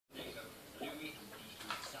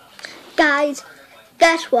Guys,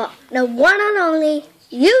 guess what? The one and only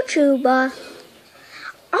YouTuber,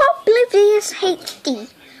 Oblivious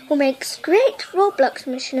HD, who makes great Roblox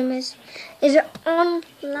missions, is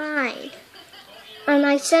online. And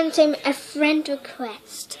I sent him a friend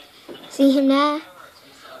request. See him there?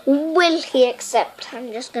 Will he accept?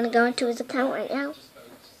 I'm just going to go into his account right now.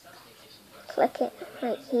 Click it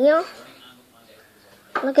right here.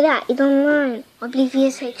 Look at that, he's online.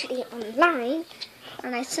 Oblivious HD online.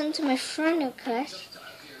 And I sent him a friend request.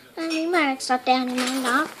 And he might accept it and he might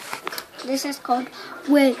not. This is called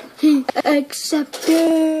Will He Accept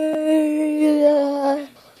It?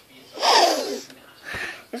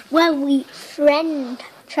 It's where we try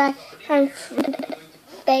and friend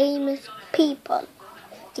famous people.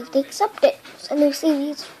 See if they accept it. It's a new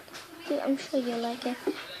series. I'm sure you'll like it.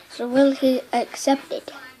 So will he accept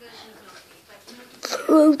it?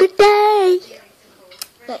 Through the day.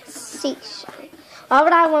 Let's see. Why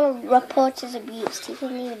would I want to report his abuse? He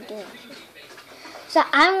couldn't even do it. So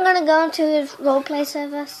I'm going to go into his roleplay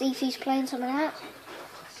server, see if he's playing some of that.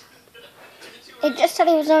 It just said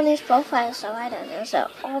he was on his profile, so I don't know. So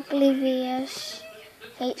Oblivious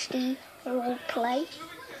HD roleplay.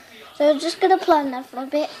 So I'm just going to play that for a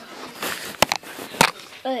bit.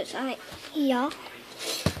 So it's right here.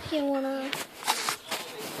 If you want to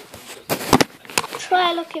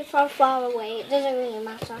try looking from far away, it doesn't really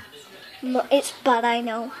matter. It's bad, I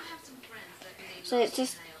know. So it's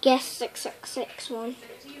just guess 6661.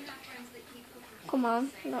 Come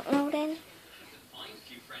on, not loading.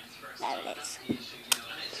 There it is.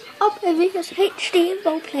 Oblivious HD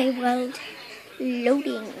roleplay world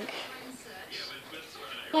loading.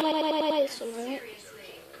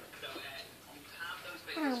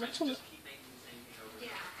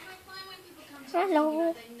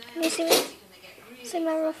 Hello. Can you see me? See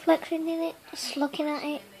my reflection in it? Just looking at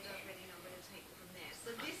it.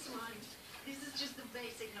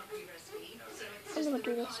 I'm going to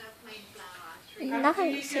do this.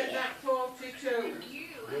 Nothing to see it.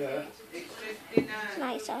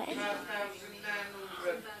 Nice, alright.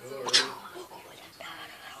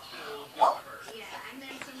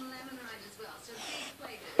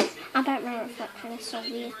 I bet my reflection is so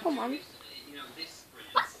weird. Come on.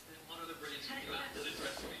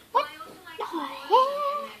 What the hell?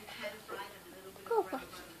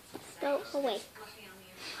 Go away.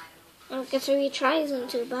 I guess a retry isn't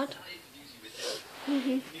too bad.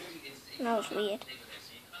 That was weird.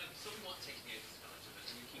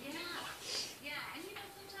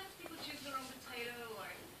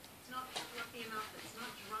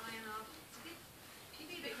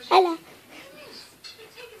 Hello. Load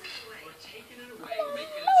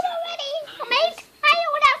already, mate. I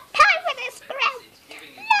don't have time for this crap.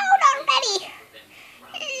 Load already.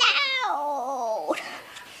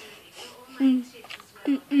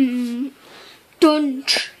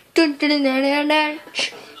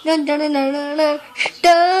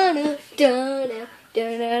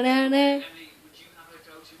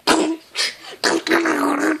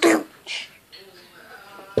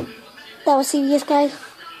 That was serious, guys.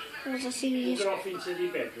 That was a serious. Get off into the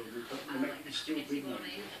bedroom. You make it stupid.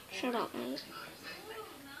 Shut up, mate.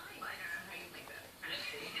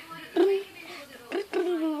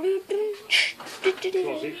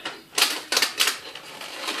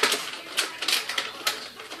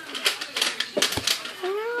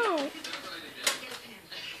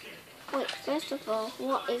 Wait, first of all,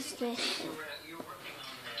 what is this?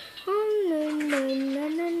 Oh, no.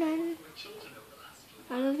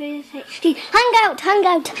 Oblivious HD. Hang out.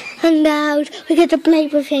 We get to play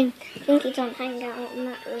with him. I think he's on Hangout. I'm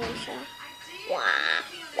not really sure. Wah.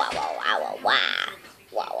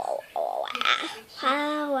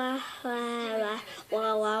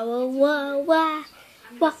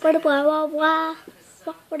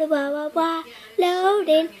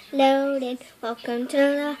 Loading. Welcome to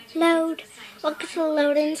the load. Welcome to the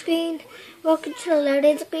loading screen.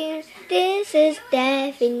 This is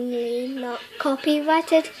definitely not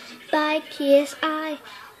copyrighted by KSI.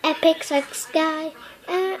 Epic Sex Guy.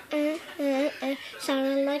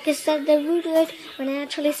 Sounded like I said the rude word when I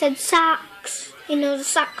actually said sax. You know, the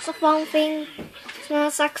saxophone thing. It's not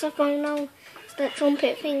a saxophone, no. It's that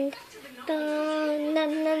trumpet thing. That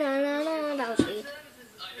was weird.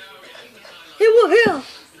 Hey, we're here!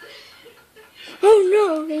 Oh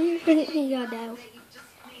no, you think he got out.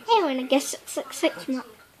 Hey, when I guess 666 map.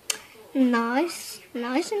 Nice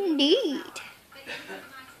indeed.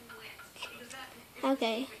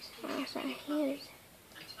 Okay, so here it is.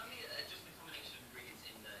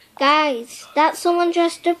 Guys, that's someone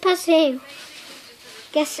dressed up as him.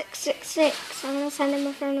 Guess 666. I'm gonna send him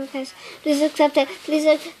a friend request. Please accept it. Please.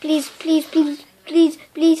 Please,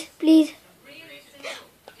 please, please.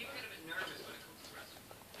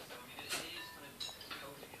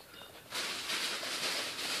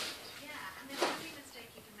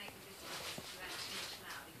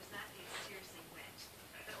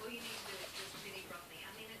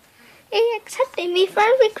 He accepted me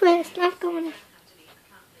friend request. Not going.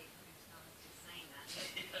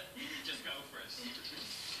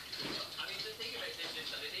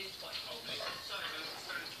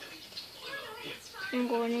 I'm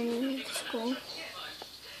going in school.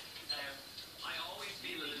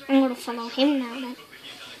 I'm going to follow him now then.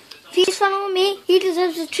 If he's following me, he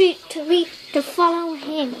deserves a treat to follow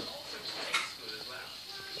him.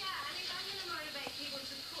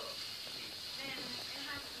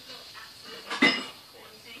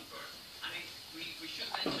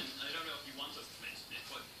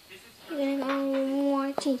 You're going to go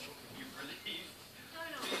more teeth.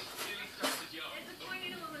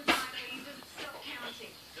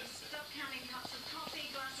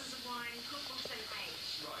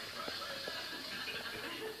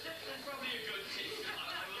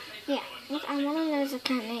 Yeah, I want to know his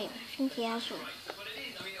account name. I think he has one.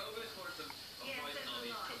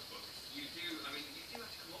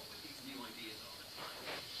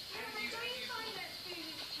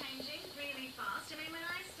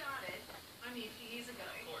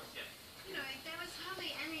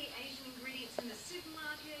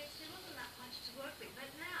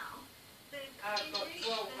 I've got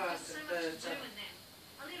 12 parts of Thursday.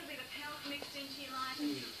 A little bit of health mixed into your life,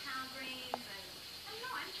 and some cow greens, and I don't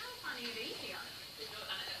know, I'm trying to find it easy on it.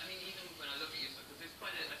 I mean, even when I look at you, because there's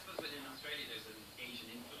quite a, I suppose within Australia there's an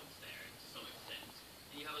Asian influence there to some extent,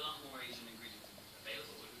 and you have a lot more Asian ingredients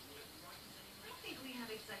available. I think we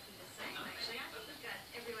have exactly the same, actually. I think we've got,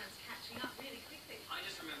 everyone's catching up really quickly. I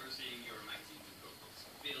just remember seeing your magazines and cookbooks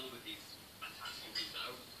filled with these fantastic ingredients that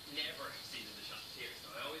I would never have seen in the shops here,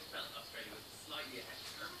 so I always felt Australia was slightly ahead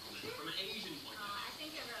from an Asian point of view. I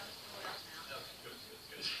think everyone's caught up now. Oh, good.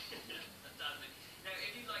 Fantastic. Now,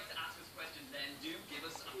 if you'd like to ask us questions, then do give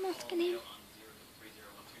us a call on 030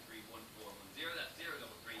 123 That's 033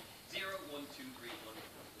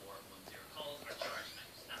 Calls are charged now,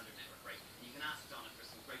 standard network rate. And you can ask Donna for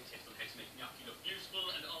some great tips on how to make gnocchi look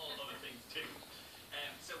useful and all other things too.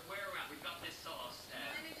 So where we're at, we've got this sauce.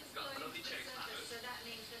 We've got lovely cherry tomatoes. So that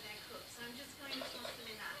means that they're cooked. So I'm just going to toss them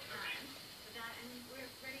in that pan. And we're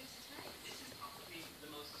ready to taste. This is probably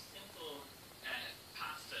the most simple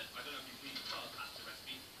pasta. I don't know if you can call it pasta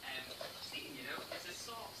recipe. See, you know, it's a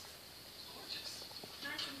sauce. Gorgeous.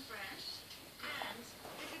 Nice and fresh. And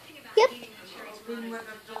the good thing about eating the cherry tomatoes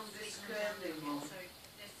is I've done this curly one. So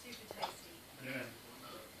they're super tasty. Yeah.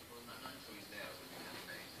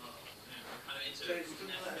 So it's good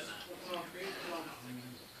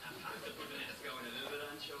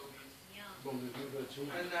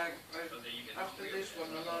and after this one,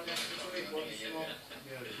 I'll only have to do it once more.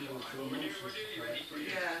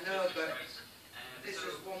 Yeah, I know, but this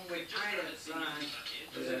is one with iron side.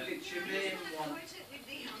 There's a picture main one.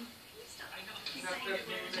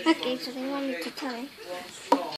 Okay, so they want me to tell him.